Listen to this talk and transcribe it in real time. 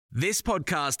This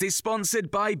podcast is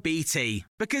sponsored by BT,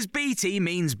 because BT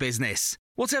means business.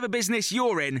 Whatever business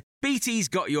you're in, BT's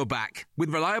got your back, with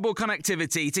reliable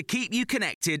connectivity to keep you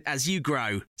connected as you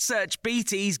grow. Search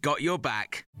BT's got your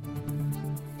back.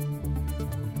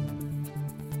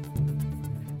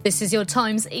 This is your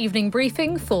Times evening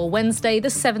briefing for Wednesday, the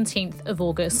 17th of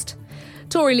August.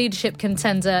 Tory leadership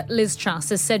contender Liz Truss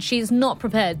has said she is not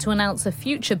prepared to announce a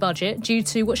future budget due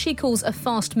to what she calls a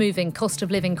fast-moving cost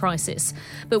of living crisis.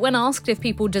 But when asked if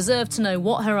people deserve to know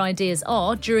what her ideas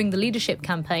are during the leadership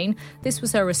campaign, this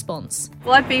was her response.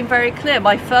 Well, I've been very clear.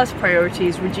 My first priority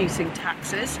is reducing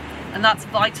taxes, and that's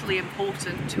vitally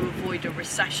important to avoid a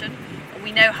recession. And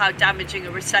we know how damaging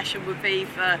a recession would be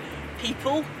for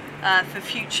people, for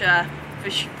future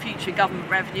government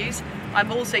revenues.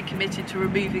 I'm also committed to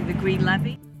removing the Green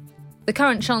Levy. The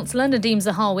current Chancellor, Nadhim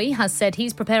Zahawi, has said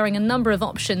he's preparing a number of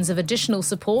options of additional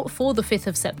support for the 5th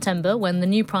of September when the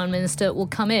new Prime Minister will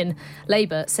come in.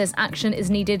 Labour says action is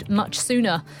needed much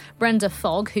sooner. Brenda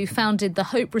Fogg, who founded the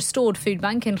Hope Restored Food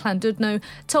Bank in Llandudno,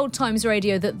 told Times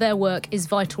Radio that their work is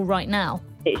vital right now.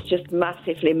 It's just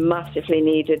massively, massively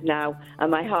needed now. And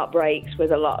my heart breaks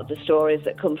with a lot of the stories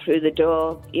that come through the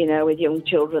door, you know, with young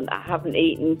children that haven't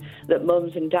eaten, that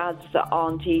mums and dads that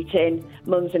aren't eating,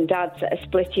 mums and dads that are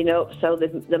splitting up, so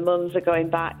the mums are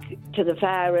going back to the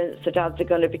parents, the dads are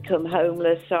going to become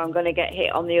homeless, so I'm going to get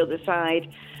hit on the other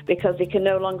side because they can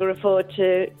no longer afford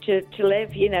to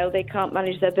live, you know, they can't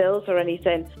manage their bills or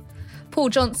anything. Paul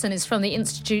Johnson is from the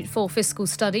Institute for Fiscal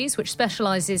Studies, which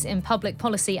specialises in public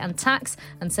policy and tax,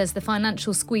 and says the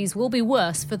financial squeeze will be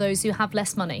worse for those who have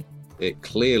less money. It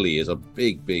clearly is a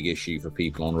big issue for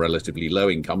people on relatively low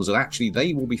incomes, and actually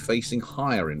they will be facing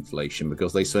higher inflation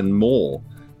because they spend more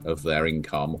of their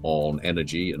income on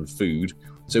energy and food.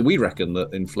 So we reckon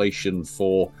that inflation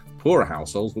for poorer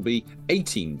households will be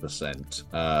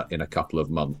 18% in a couple of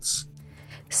months.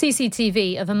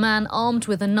 CCTV of a man armed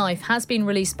with a knife has been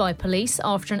released by police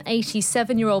after an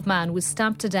 87-year-old man was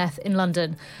stabbed to death in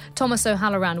London. Thomas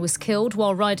O'Halloran was killed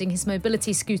while riding his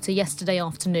mobility scooter yesterday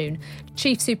afternoon.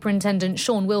 Chief Superintendent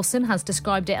Sean Wilson has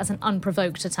described it as an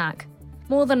unprovoked attack.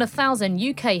 More than 1,000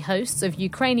 UK hosts of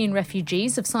Ukrainian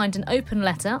refugees have signed an open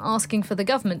letter asking for the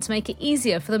government to make it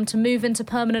easier for them to move into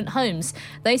permanent homes.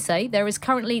 They say there is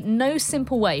currently no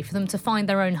simple way for them to find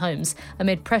their own homes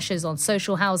amid pressures on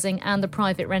social housing and the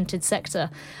private rented sector.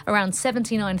 Around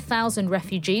 79,000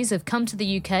 refugees have come to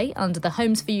the UK under the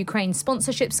Homes for Ukraine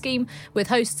sponsorship scheme, with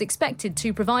hosts expected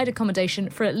to provide accommodation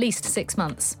for at least 6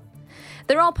 months.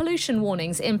 There are pollution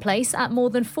warnings in place at more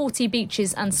than 40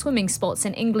 beaches and swimming spots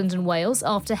in England and Wales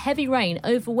after heavy rain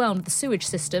overwhelmed the sewage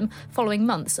system following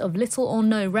months of little or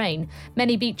no rain.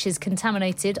 Many beaches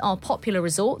contaminated are popular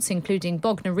resorts, including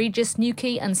Bognor Regis,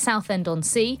 Newquay and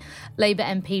Southend-on-Sea. Labour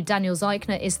MP Daniel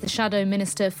Zeichner is the Shadow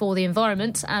Minister for the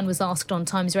Environment and was asked on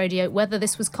Times Radio whether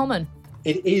this was common.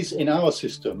 It is in our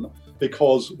system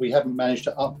because we haven't managed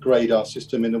to upgrade our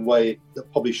system in a way that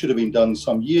probably should have been done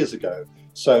some years ago.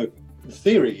 So the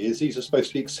theory is these are supposed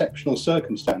to be exceptional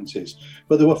circumstances,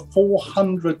 but there were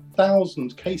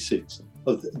 400,000 cases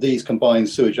of these combined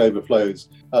sewage overflows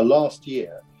last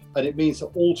year, and it means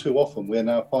that all too often we're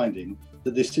now finding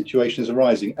that this situation is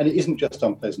arising, and it isn't just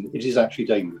unpleasant, it is actually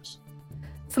dangerous.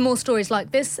 For more stories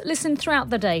like this, listen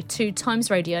throughout the day to Times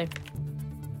Radio.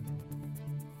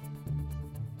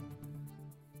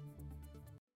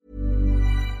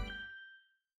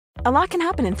 A lot can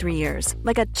happen in 3 years,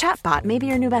 like a chatbot may be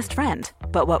your new best friend.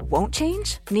 But what won't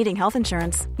change? Needing health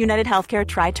insurance. United Healthcare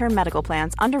Tri-Term Medical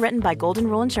Plans, underwritten by Golden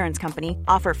Rule Insurance Company,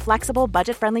 offer flexible,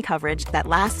 budget-friendly coverage that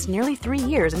lasts nearly 3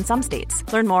 years in some states.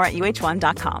 Learn more at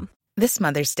uh1.com. This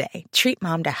Mother's Day, treat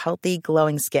mom to healthy,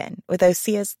 glowing skin with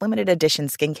Osea's limited edition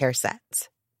skincare sets.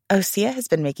 Osea has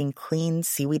been making clean,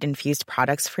 seaweed-infused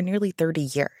products for nearly 30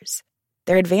 years.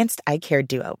 Their advanced eye care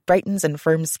duo brightens and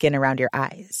firms skin around your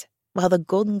eyes, while the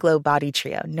Golden Glow Body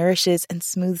Trio nourishes and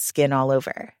smooths skin all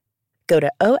over. Go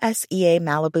to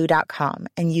OSEAMalibu.com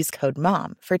and use code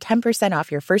MOM for 10%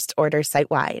 off your first order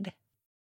site-wide.